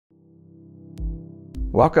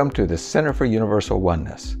Welcome to the Center for Universal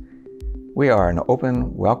Oneness. We are an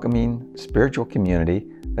open, welcoming, spiritual community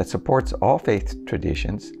that supports all faith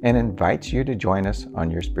traditions and invites you to join us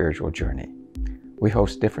on your spiritual journey. We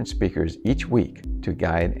host different speakers each week to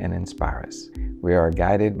guide and inspire us. We are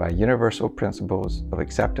guided by universal principles of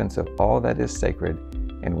acceptance of all that is sacred,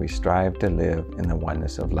 and we strive to live in the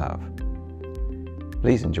oneness of love.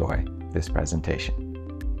 Please enjoy this presentation.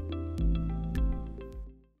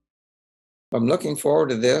 I'm looking forward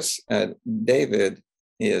to this. David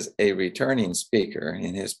is a returning speaker,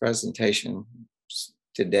 and his presentation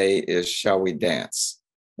today is Shall We Dance?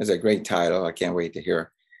 It's a great title. I can't wait to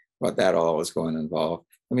hear what that all is going to involve.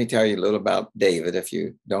 Let me tell you a little about David if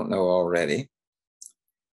you don't know already.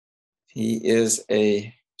 He is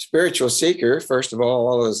a spiritual seeker, first of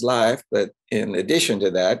all his life, but in addition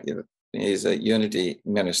to that, he's a unity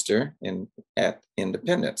minister at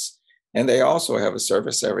Independence. And they also have a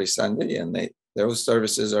service every Sunday, and those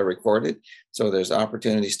services are recorded. So there's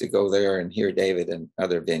opportunities to go there and hear David in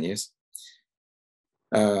other venues.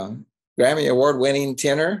 Grammy Award-winning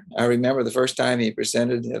tenor. I remember the first time he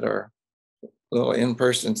presented at our little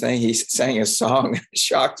in-person thing, he sang a song,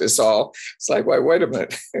 shocked us all. It's like, wait a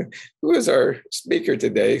minute, who is our speaker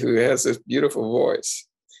today who has this beautiful voice?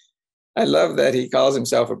 I love that he calls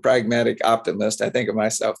himself a pragmatic optimist. I think of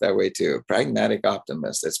myself that way too, a pragmatic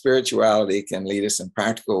optimist, that spirituality can lead us in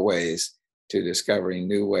practical ways to discovering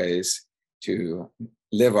new ways to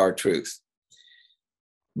live our truth,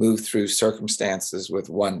 move through circumstances with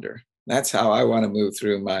wonder. That's how I want to move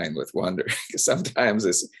through mine, with wonder. Sometimes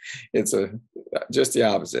it's just the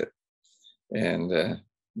opposite. And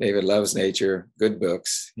David loves nature, good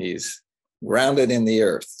books. He's grounded in the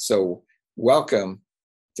earth. So welcome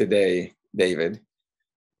today, David.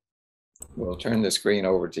 We'll turn the screen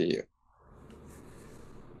over to you.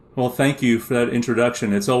 Well, thank you for that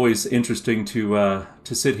introduction. It's always interesting to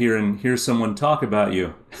sit here and hear someone talk about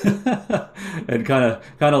you, and kind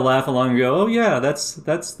of laugh along and go, "Oh yeah,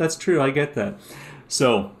 that's true. I get that."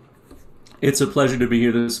 So it's a pleasure to be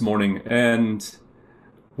here this morning, and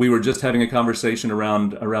we were just having a conversation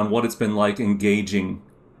around what it's been like engaging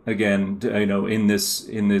again, in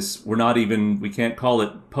this, we can't call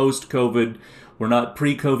it post-COVID. We're not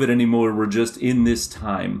pre-COVID anymore. We're just in this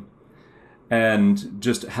time, and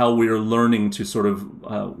just how we are learning to sort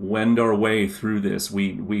of wend our way through this.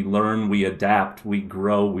 We learn, we adapt, we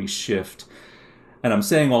grow, we shift. And I'm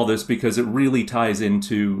saying all this because it really ties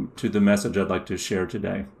into the message I'd like to share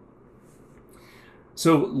today.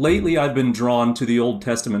 So lately I've been drawn to the Old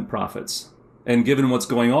Testament prophets. And given what's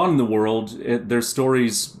going on in the world, their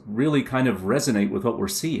stories really kind of resonate with what we're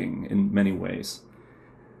seeing in many ways.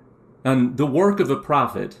 And the work of a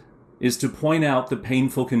prophet is to point out the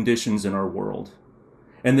painful conditions in our world,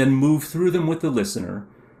 and then move through them with the listener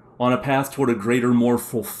on a path toward a greater, more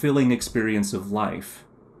fulfilling experience of life.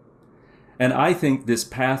 And I think this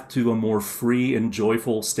path to a more free and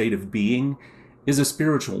joyful state of being is a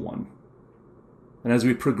spiritual one. And as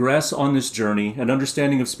we progress on this journey, an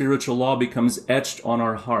understanding of spiritual law becomes etched on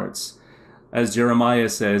our hearts, as Jeremiah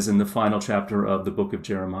says in the final chapter of the book of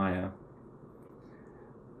Jeremiah.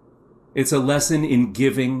 It's a lesson in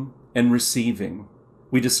giving and receiving.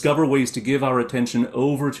 We discover ways to give our attention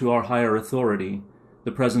over to our higher authority,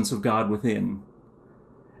 the presence of God within.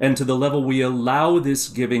 And to the level we allow this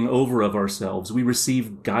giving over of ourselves, we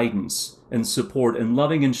receive guidance and support and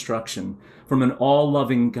loving instruction from an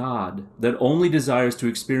all-loving God that only desires to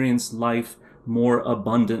experience life more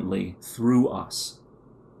abundantly through us.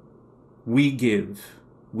 We give,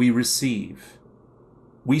 we receive,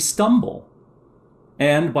 we stumble,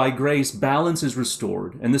 and by grace, balance is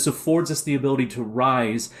restored, and this affords us the ability to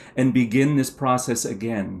rise and begin this process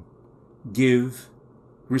again. Give,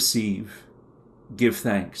 receive, give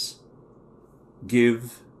thanks.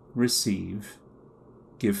 Give, receive,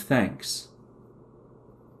 give thanks.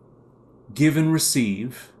 Give and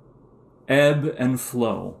receive, ebb and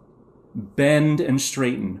flow, bend and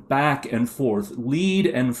straighten, back and forth, lead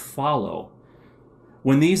and follow.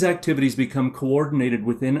 When these activities become coordinated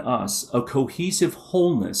within us, a cohesive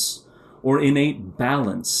wholeness or innate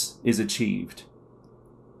balance is achieved.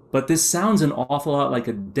 But this sounds an awful lot like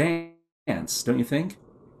a dance, don't you think?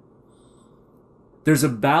 There's a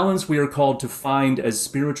balance we are called to find as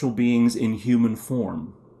spiritual beings in human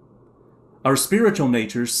form. Our spiritual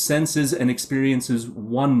nature senses and experiences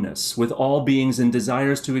oneness with all beings and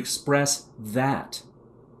desires to express that.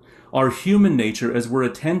 Our human nature, as we're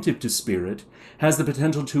attentive to spirit, has the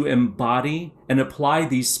potential to embody and apply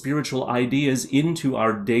these spiritual ideas into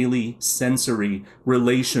our daily sensory,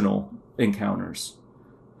 relational encounters.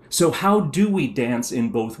 So how do we dance in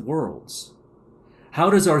both worlds? How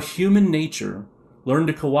does our human nature learn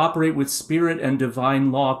to cooperate with spirit and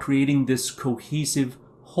divine law, creating this cohesive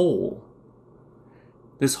whole.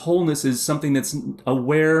 This wholeness is something that's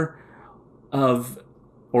aware of,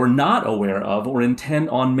 or not aware of, or intent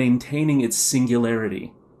on maintaining its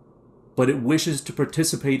singularity, but it wishes to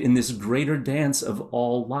participate in this greater dance of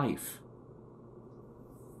all life.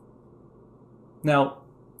 Now,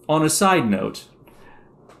 on a side note,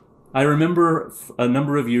 I remember a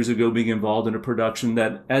number of years ago being involved in a production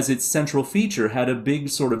that, as its central feature, had a big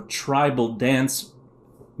sort of tribal dance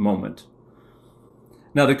moment.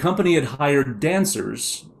 Now, the company had hired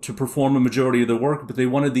dancers to perform a majority of the work, but they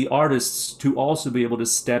wanted the artists to also be able to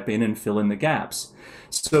step in and fill in the gaps.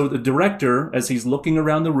 So the director, as he's looking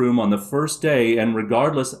around the room on the first day, and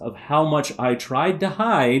regardless of how much I tried to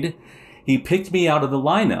hide, he picked me out of the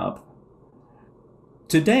lineup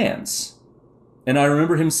to dance. And I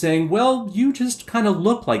remember him saying, "Well, you just kind of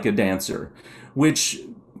look like a dancer," which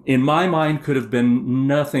in my mind could have been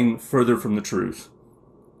nothing further from the truth.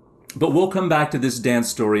 But we'll come back to this dance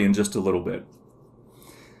story in just a little bit.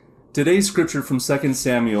 Today's scripture from 2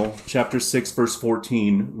 Samuel chapter 6, verse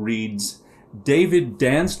 14 reads, "David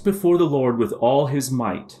danced before the Lord with all his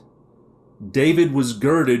might. David was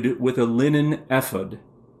girded with a linen ephod."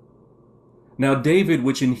 Now David,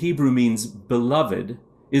 which in Hebrew means beloved,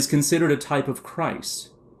 is considered a type of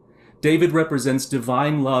Christ. David represents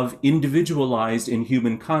divine love individualized in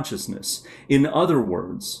human consciousness. In other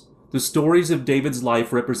words, the stories of David's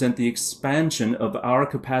life represent the expansion of our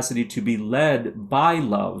capacity to be led by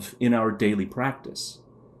love in our daily practice.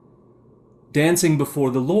 Dancing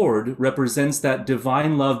before the Lord represents that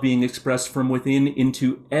divine love being expressed from within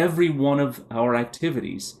into every one of our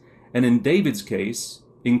activities, and in David's case,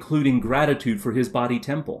 including gratitude for his body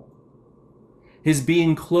temple. His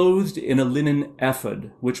being clothed in a linen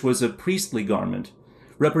ephod, which was a priestly garment,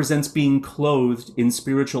 represents being clothed in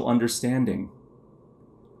spiritual understanding.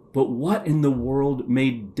 But what in the world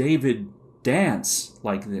made David dance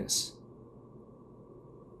like this?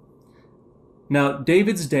 Now,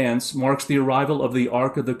 David's dance marks the arrival of the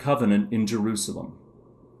Ark of the Covenant in Jerusalem.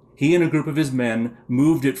 He and a group of his men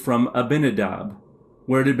moved it from Abinadab,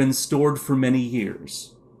 where it had been stored for many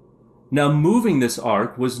years. Now, moving this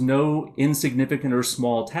ark was no insignificant or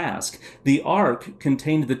small task. The ark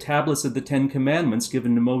contained the tablets of the Ten Commandments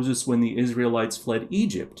given to Moses when the Israelites fled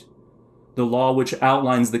Egypt, the law which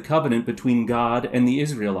outlines the covenant between God and the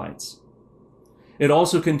Israelites. It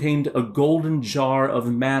also contained a golden jar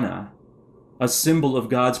of manna, a symbol of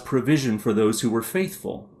God's provision for those who were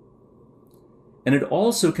faithful. And it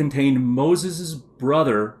also contained Moses'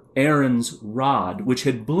 brother Aaron's rod, which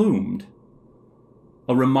had bloomed,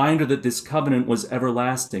 a reminder that this covenant was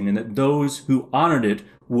everlasting and that those who honored it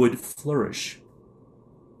would flourish.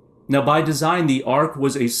 Now, by design, the ark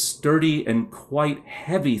was a sturdy and quite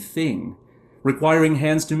heavy thing, requiring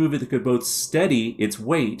hands to move it that could both steady its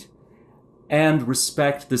weight and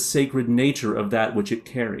respect the sacred nature of that which it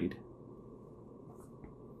carried.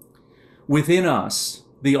 Within us,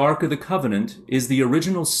 the Ark of the Covenant is the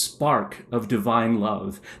original spark of divine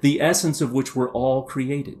love, the essence of which we're all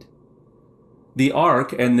created. The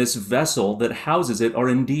ark and this vessel that houses it are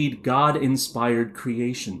indeed God-inspired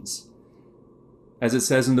creations. As it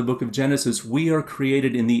says in the book of Genesis, we are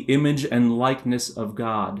created in the image and likeness of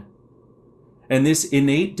God. And this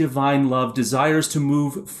innate divine love desires to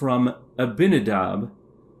move from Abinadab,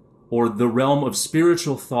 or the realm of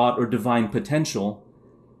spiritual thought or divine potential,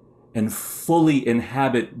 and fully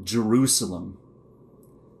inhabit Jerusalem,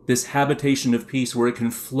 this habitation of peace where it can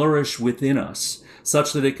flourish within us,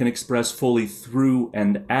 such that it can express fully through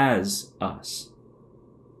and as us.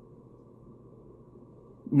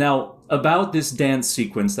 Now, about this dance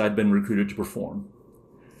sequence that I'd been recruited to perform.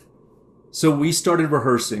 So we started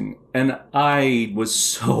rehearsing, and I was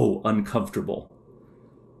so uncomfortable.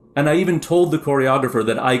 And I even told the choreographer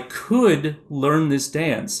that I could learn this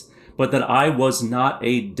dance, but that I was not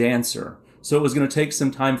a dancer. So it was going to take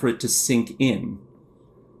some time for it to sink in.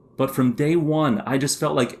 But from day one, I just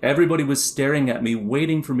felt like everybody was staring at me,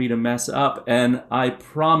 waiting for me to mess up. And I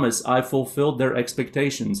promise I fulfilled their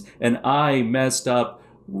expectations. And I messed up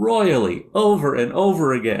royally over and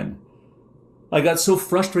over again. I got so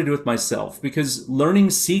frustrated with myself because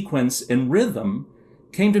learning sequence and rhythm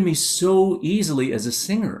came to me so easily as a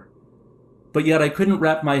singer. But yet I couldn't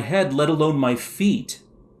wrap my head, let alone my feet,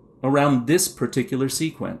 around this particular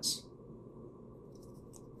sequence.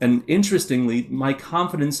 And interestingly, my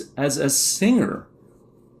confidence as a singer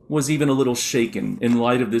was even a little shaken in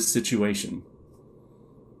light of this situation.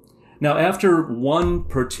 Now, after one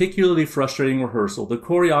particularly frustrating rehearsal, the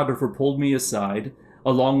choreographer pulled me aside,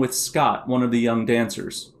 along with Scott, one of the young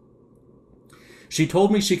dancers. She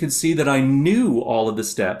told me she could see that I knew all of the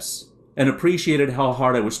steps and appreciated how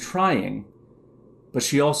hard I was trying, but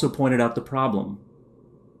she also pointed out the problem.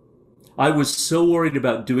 I was so worried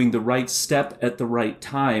about doing the right step at the right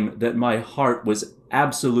time that my heart was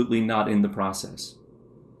absolutely not in the process.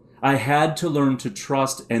 I had to learn to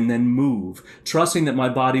trust and then move, trusting that my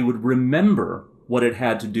body would remember what it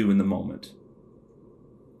had to do in the moment.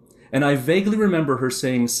 And I vaguely remember her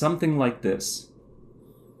saying something like this: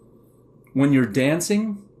 when you're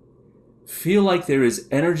dancing, feel like there is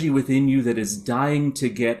energy within you that is dying to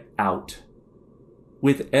get out.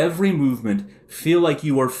 With every movement, feel like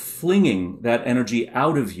you are flinging that energy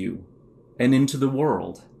out of you and into the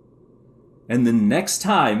world. And the next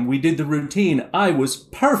time we did the routine, I was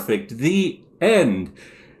perfect. The end.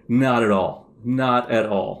 Not at all. Not at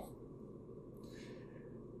all.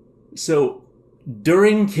 So,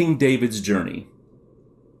 during King David's journey,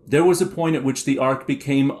 there was a point at which the ark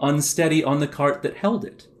became unsteady on the cart that held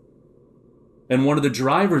it. And one of the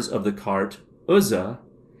drivers of the cart, Uzzah,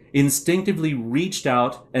 instinctively reached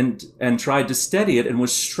out and tried to steady it and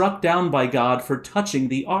was struck down by God for touching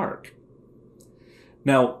the ark.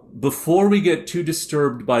 Now, before we get too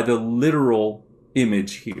disturbed by the literal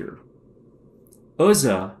image here,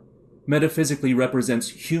 Uzzah metaphysically represents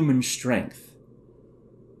human strength.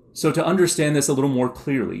 So to understand this a little more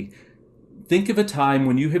clearly, think of a time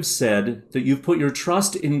when you have said that you've put your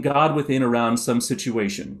trust in God within around some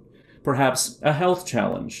situation, perhaps a health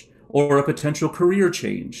challenge, or a potential career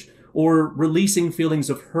change, or releasing feelings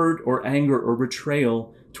of hurt or anger or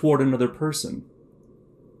betrayal toward another person.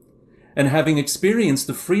 And having experienced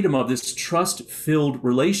the freedom of this trust-filled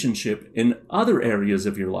relationship in other areas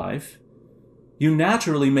of your life, you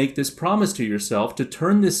naturally make this promise to yourself to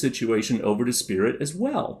turn this situation over to Spirit as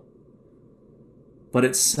well. But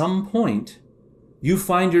at some point, you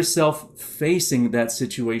find yourself facing that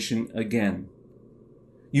situation again.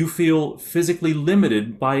 You feel physically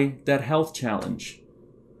limited by that health challenge,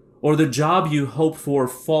 or the job you hope for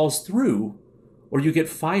falls through, or you get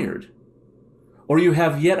fired, or you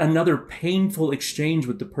have yet another painful exchange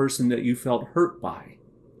with the person that you felt hurt by.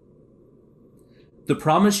 The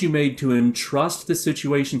promise you made to entrust the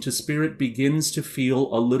situation to Spirit begins to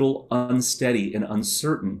feel a little unsteady and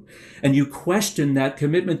uncertain, and you question that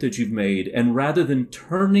commitment that you've made, and rather than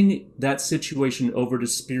turning that situation over to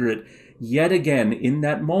Spirit yet again in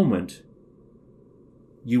that moment,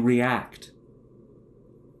 you react.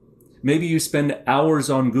 Maybe you spend hours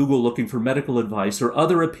on Google looking for medical advice or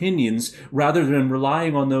other opinions rather than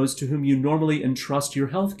relying on those to whom you normally entrust your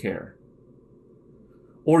health care.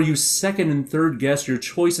 Or you second and third guess your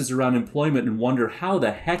choices around employment and wonder how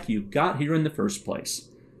the heck you got here in the first place.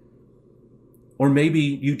 Or maybe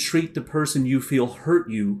you treat the person you feel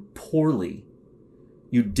hurt you poorly.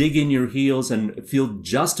 You dig in your heels and feel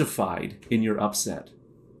justified in your upset.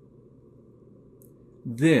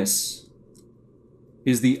 This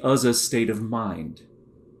is the Uzzah state of mind.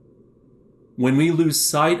 When we lose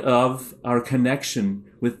sight of our connection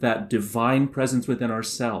with that divine presence within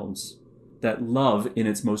ourselves, that love in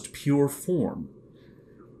its most pure form,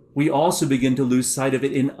 we also begin to lose sight of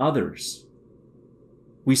it in others.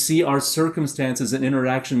 We see our circumstances and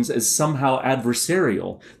interactions as somehow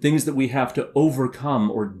adversarial, things that we have to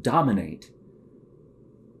overcome or dominate.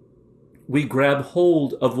 We grab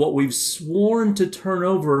hold of what we've sworn to turn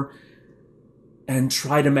over and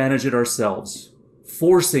try to manage it ourselves,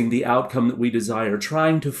 forcing the outcome that we desire,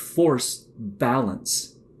 trying to force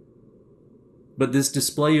balance. But this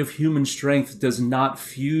display of human strength does not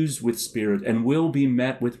fuse with Spirit and will be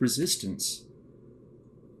met with resistance.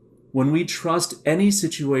 When we trust any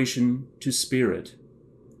situation to Spirit,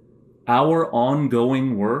 our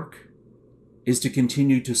ongoing work is to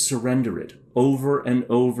continue to surrender it over and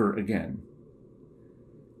over again.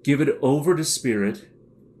 Give it over to Spirit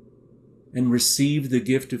and receive the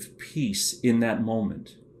gift of peace in that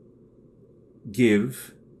moment.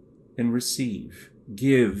 Give and receive.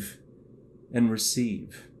 Give and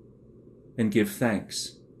receive. And give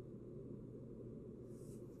thanks.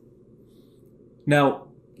 Now,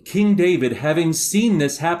 King David, having seen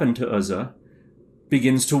this happen to Uzzah,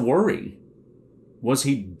 begins to worry. Was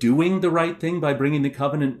he doing the right thing by bringing the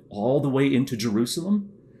covenant all the way into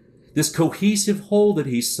Jerusalem? This cohesive whole that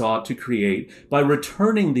he sought to create by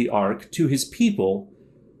returning the ark to his people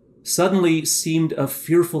suddenly seemed a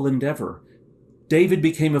fearful endeavor. David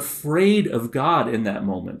became afraid of God in that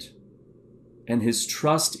moment, and his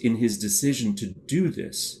trust in his decision to do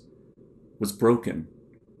this was broken.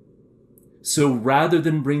 So rather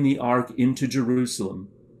than bring the ark into Jerusalem,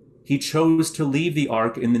 he chose to leave the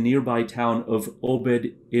ark in the nearby town of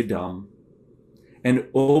Obed-Edom. And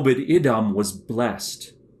Obed-Edom was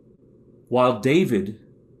blessed. while David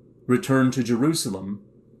returned to Jerusalem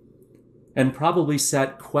and probably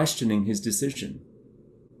sat questioning his decision.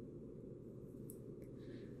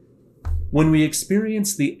 When we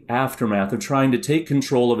experience the aftermath of trying to take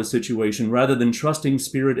control of a situation rather than trusting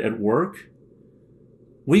Spirit at work,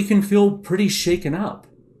 we can feel pretty shaken up.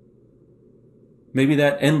 Maybe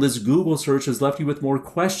that endless Google search has left you with more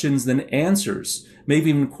questions than answers, maybe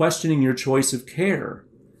even questioning your choice of care.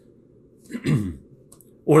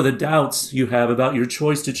 Or the doubts you have about your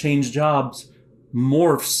choice to change jobs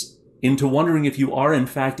morphs into wondering if you are in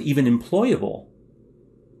fact even employable.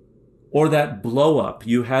 Or that blow-up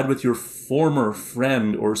you had with your former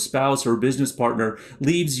friend or spouse or business partner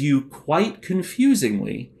leaves you quite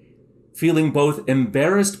confusingly feeling both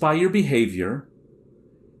embarrassed by your behavior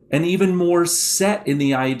and even more set in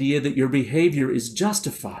the idea that your behavior is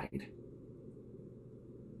justified.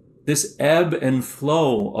 This ebb and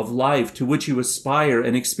flow of life to which you aspire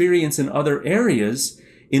and experience in other areas,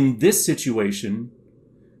 in this situation,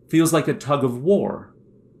 feels like a tug of war,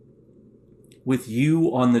 with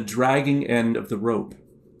you on the dragging end of the rope.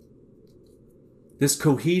 This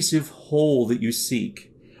cohesive whole that you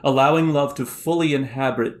seek, allowing love to fully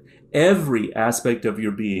inhabit every aspect of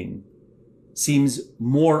your being, seems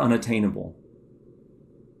more unattainable.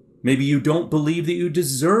 Maybe you don't believe that you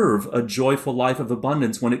deserve a joyful life of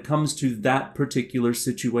abundance when it comes to that particular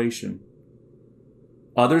situation.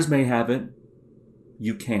 Others may have it,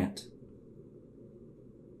 you can't.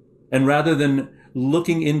 And rather than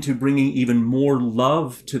looking into bringing even more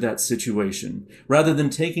love to that situation, rather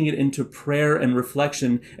than taking it into prayer and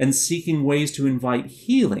reflection and seeking ways to invite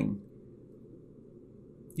healing,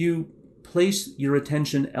 you place your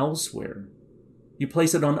attention elsewhere. You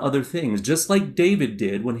place it on other things, just like David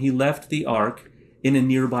did when he left the ark in a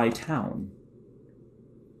nearby town.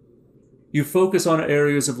 You focus on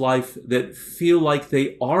areas of life that feel like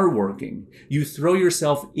they are working. You throw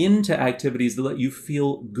yourself into activities that let you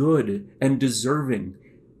feel good and deserving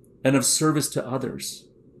and of service to others.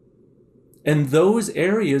 And those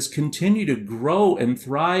areas continue to grow and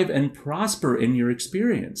thrive and prosper in your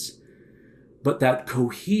experience. But that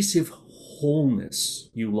cohesive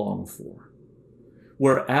wholeness you long for,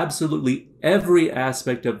 where absolutely every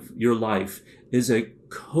aspect of your life is a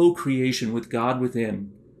co-creation with God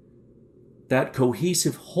within, that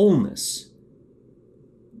cohesive wholeness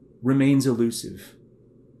remains elusive.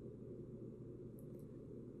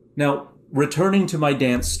 Now, returning to my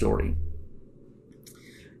dance story,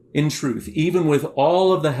 in truth, even with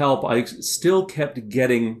all of the help I still kept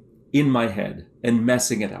getting in my head and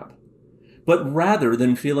messing it up. But rather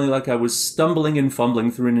than feeling like I was stumbling and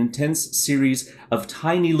fumbling through an intense series of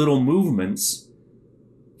tiny little movements,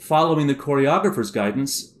 following the choreographer's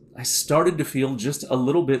guidance, I started to feel just a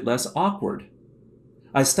little bit less awkward.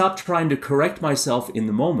 I stopped trying to correct myself in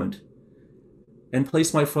the moment and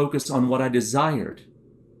placed my focus on what I desired.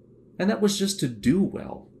 And that was just to do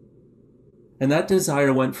well. And that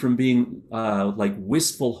desire went from being like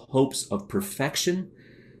wistful hopes of perfection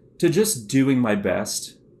to just doing my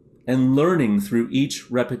best and learning through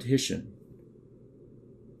each repetition.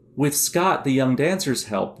 With Scott, the young dancer's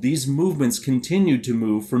help, these movements continued to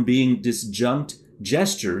move from being disjunct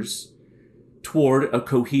gestures toward a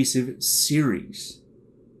cohesive series.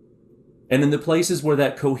 And in the places where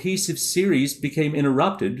that cohesive series became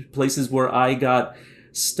interrupted, places where I got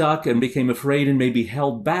stuck and became afraid and maybe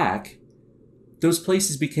held back, those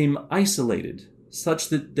places became isolated such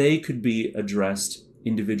that they could be addressed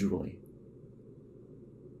individually.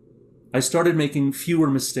 I started making fewer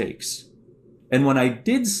mistakes. And when I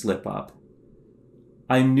did slip up,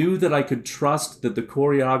 I knew that I could trust that the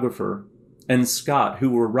choreographer and Scott, who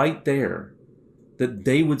were right there, that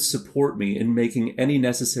they would support me in making any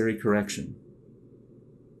necessary correction.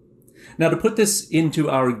 Now, to put this into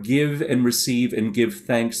our give and receive and give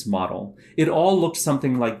thanks model, it all looked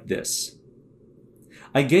something like this.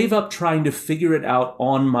 I gave up trying to figure it out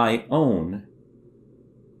on my own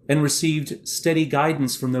and received steady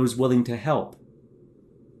guidance from those willing to help.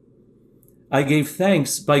 I gave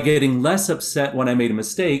thanks by getting less upset when I made a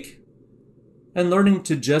mistake and learning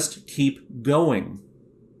to just keep going.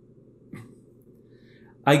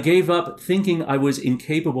 I gave up thinking I was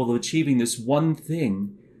incapable of achieving this one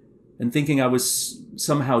thing and thinking I was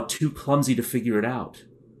somehow too clumsy to figure it out.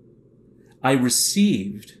 I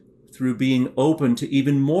received through being open to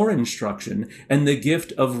even more instruction and the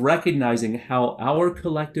gift of recognizing how our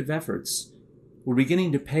collective efforts were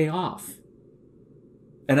beginning to pay off.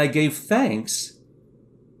 And I gave thanks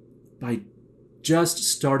by just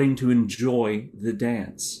starting to enjoy the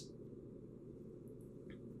dance.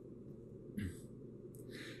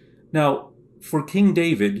 Now, for King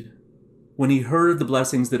David, when he heard the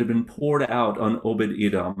blessings that had been poured out on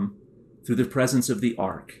Obed-Edom through the presence of the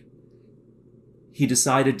ark, he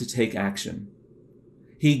decided to take action.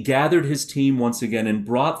 He gathered his team once again and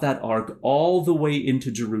brought that ark all the way into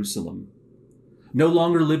Jerusalem. No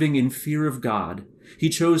longer living in fear of God, he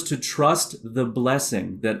chose to trust the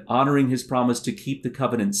blessing that honoring his promise to keep the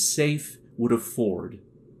covenant safe would afford.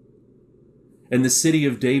 And the city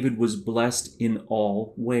of David was blessed in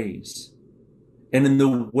all ways. And in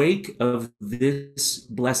the wake of this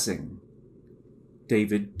blessing,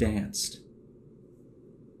 David danced.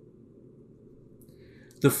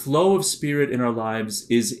 The flow of spirit in our lives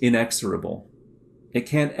is inexorable. It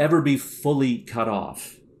can't ever be fully cut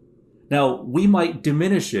off. Now, we might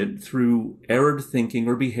diminish it through erred thinking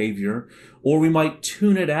or behavior, or we might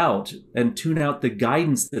tune it out and tune out the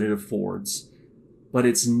guidance that it affords, but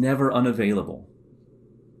it's never unavailable.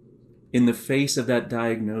 In the face of that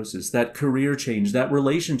diagnosis, that career change, that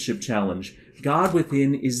relationship challenge, God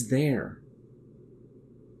within is there.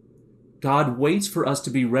 God waits for us to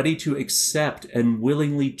be ready to accept and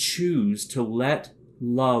willingly choose to let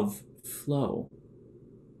love flow.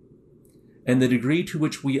 And the degree to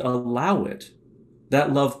which we allow it,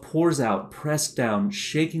 that love pours out, pressed down,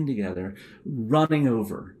 shaking together, running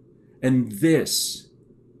over. And this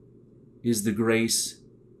is the grace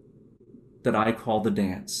that I call the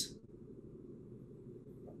dance.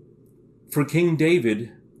 For King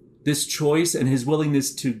David, this choice and his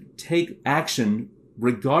willingness to take action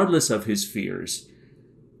regardless of his fears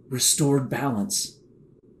restored balance.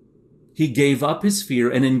 He gave up his fear,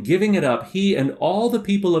 and in giving it up, he and all the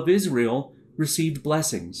people of Israel received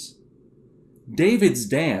blessings. David's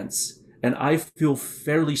dance, and I feel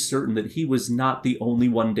fairly certain that he was not the only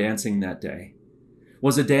one dancing that day,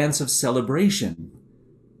 was a dance of celebration.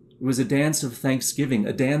 It was a dance of thanksgiving,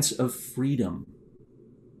 a dance of freedom.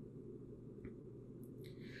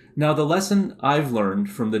 Now, the lesson I've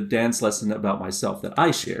learned from the dance lesson about myself that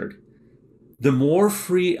I shared, the more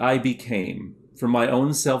free I became from my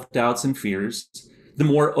own self-doubts and fears, the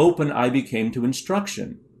more open I became to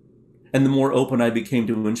instruction. And the more open I became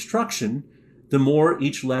to instruction, the more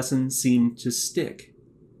each lesson seemed to stick.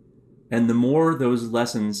 And the more those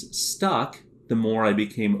lessons stuck, the more I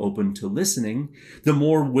became open to listening, the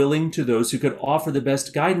more willing to those who could offer the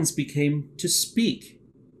best guidance became to speak.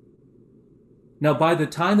 Now, by the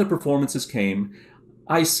time the performances came,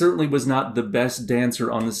 I certainly was not the best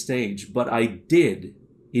dancer on the stage, but I did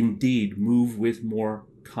indeed move with more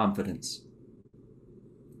confidence.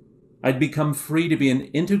 I'd become free to be an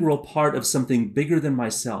integral part of something bigger than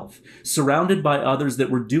myself, surrounded by others that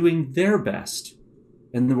were doing their best,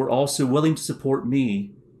 and that were also willing to support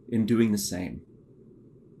me in doing the same.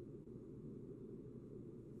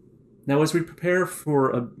 Now, as we prepare for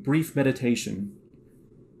a brief meditation,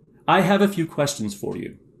 I have a few questions for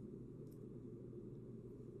you.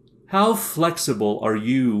 How flexible are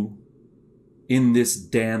you in this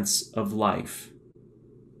dance of life?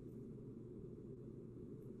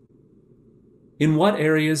 In what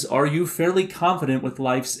areas are you fairly confident with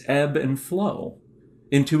life's ebb and flow,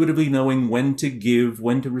 intuitively knowing when to give,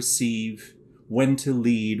 when to receive, when to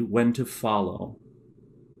lead, when to follow?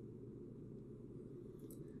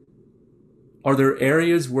 Are there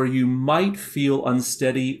areas where you might feel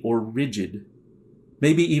unsteady or rigid,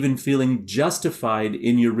 maybe even feeling justified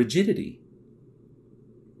in your rigidity?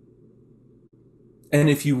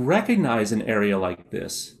 And if you recognize an area like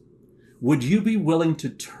this, would you be willing to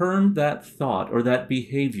turn that thought or that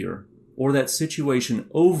behavior or that situation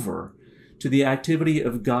over to the activity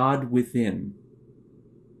of God within?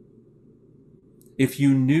 If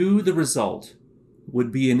you knew the result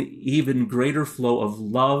would be an even greater flow of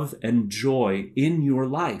love and joy in your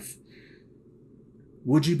life,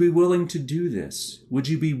 would you be willing to do this? Would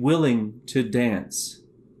you be willing to dance,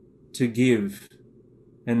 to give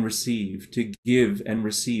and receive, to give and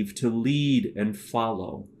receive, to lead and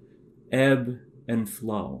follow, ebb and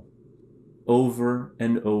flow, over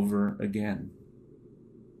and over again?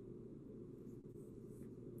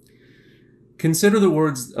 Consider the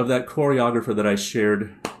words of that choreographer that I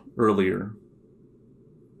shared earlier.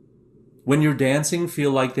 When you're dancing,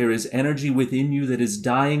 feel like there is energy within you that is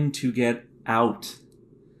dying to get out.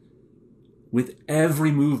 With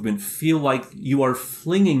every movement, feel like you are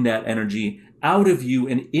flinging that energy out of you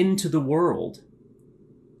and into the world.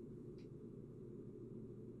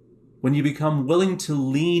 When you become willing to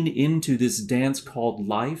lean into this dance called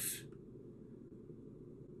life,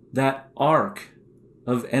 that arc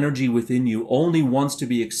of energy within you only wants to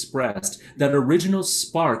be expressed. That original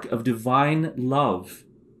spark of divine love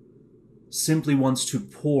simply wants to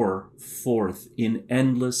pour forth in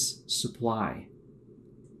endless supply.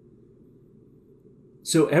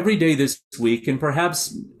 So every day this week, and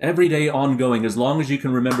perhaps every day ongoing, as long as you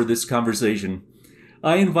can remember this conversation,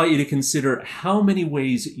 I invite you to consider how many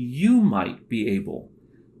ways you might be able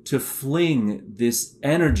to fling this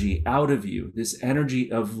energy out of you, this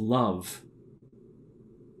energy of love,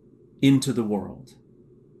 into the world.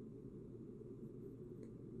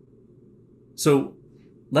 So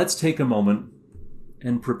let's take a moment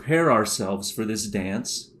and prepare ourselves for this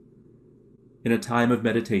dance in a time of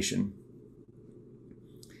meditation.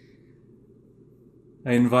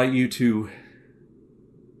 I invite you to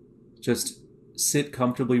just sit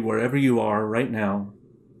comfortably wherever you are right now.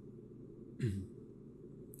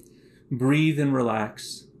 Breathe and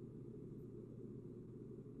relax.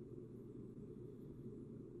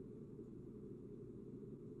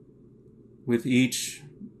 With each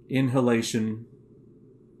inhalation,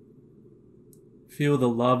 feel the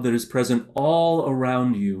love that is present all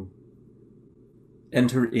around you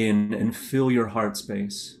enter in and fill your heart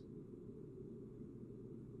space.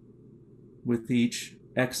 With each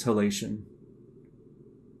exhalation,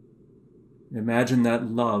 imagine that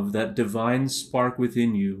love, that divine spark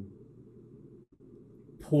within you,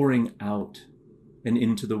 pouring out and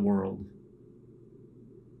into the world.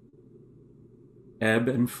 Ebb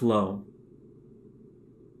and flow.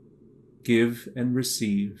 Give and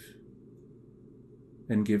receive,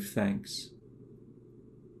 and give thanks.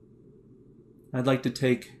 I'd like to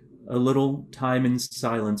take a little time in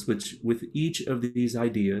silence with each of these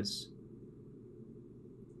ideas.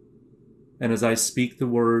 And as I speak the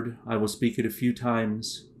word, I will speak it a few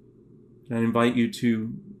times. And I invite you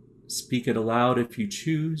to speak it aloud if you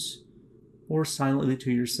choose, or silently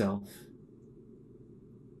to yourself.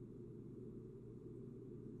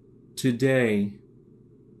 Today,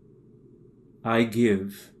 I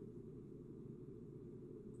give.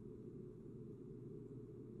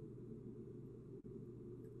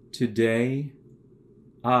 Today,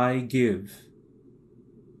 I give.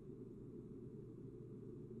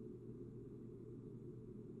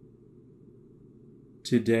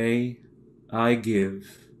 Today, I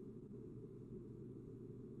give.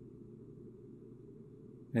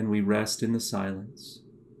 And we rest in the silence.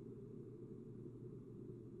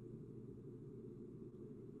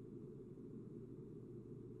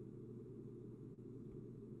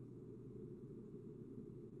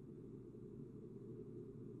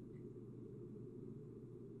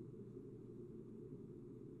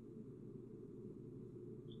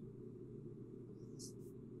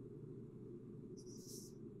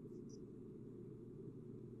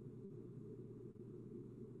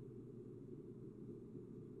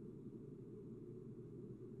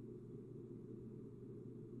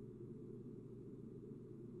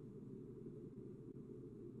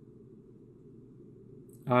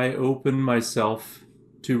 I open myself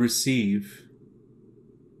to receive.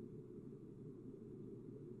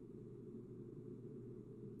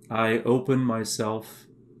 I open myself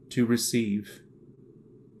to receive.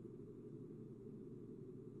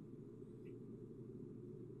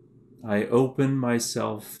 I open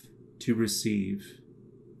myself to receive.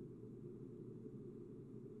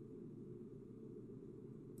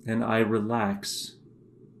 And I relax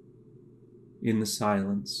in the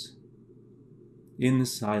silence. In the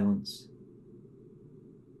silence.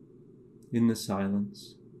 In the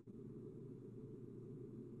silence.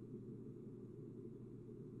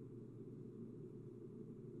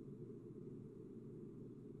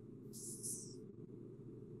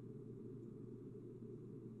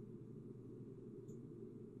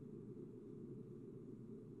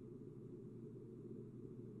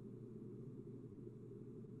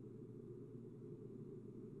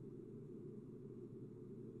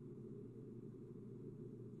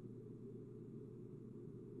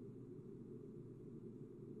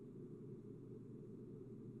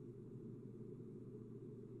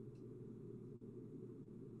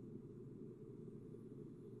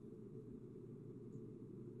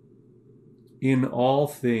 In all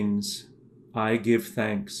things, I give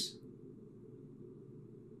thanks.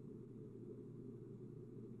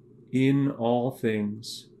 In all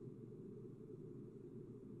things,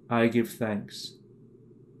 I give thanks.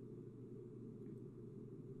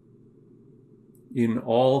 In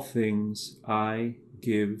all things, I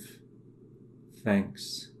give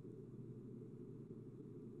thanks.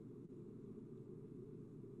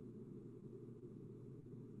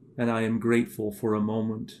 And I am grateful for a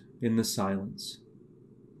moment in the silence.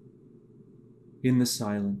 In the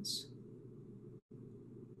silence.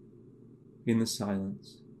 In the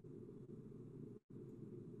silence.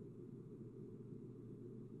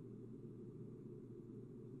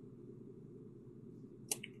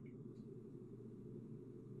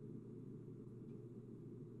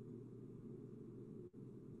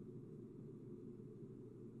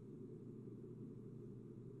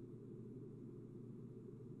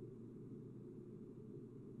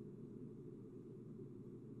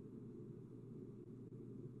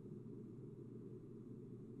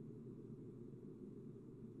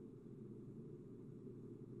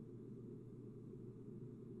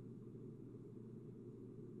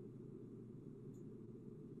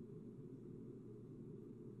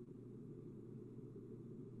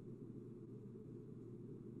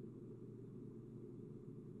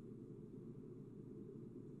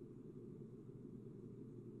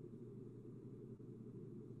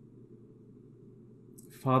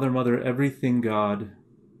 Father, Mother, everything, God,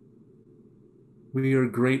 we are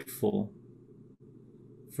grateful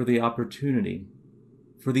for the opportunity,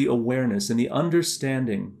 for the awareness and the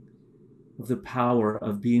understanding of the power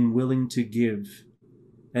of being willing to give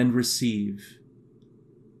and receive,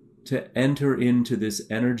 to enter into this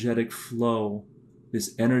energetic flow,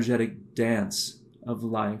 this energetic dance of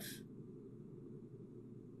life,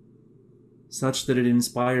 such that it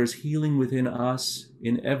inspires healing within us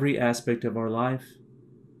in every aspect of our life,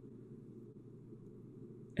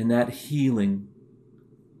 and that healing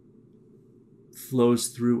flows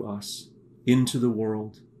through us into the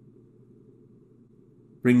world,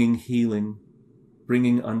 bringing healing,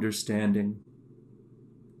 bringing understanding.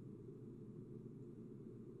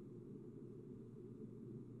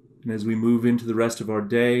 And as we move into the rest of our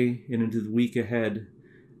day and into the week ahead,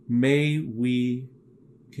 may we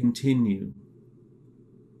continue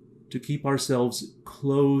to keep ourselves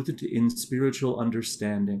clothed in spiritual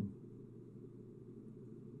understanding.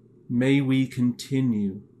 May we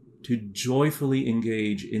continue to joyfully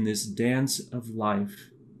engage in this dance of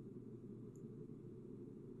life,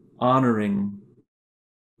 honoring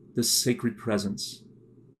the sacred presence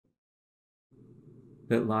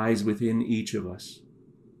that lies within each of us.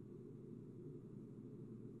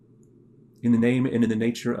 In the name and in the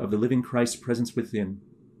nature of the living Christ's presence within,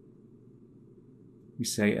 we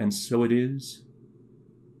say, and so it is.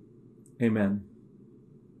 Amen.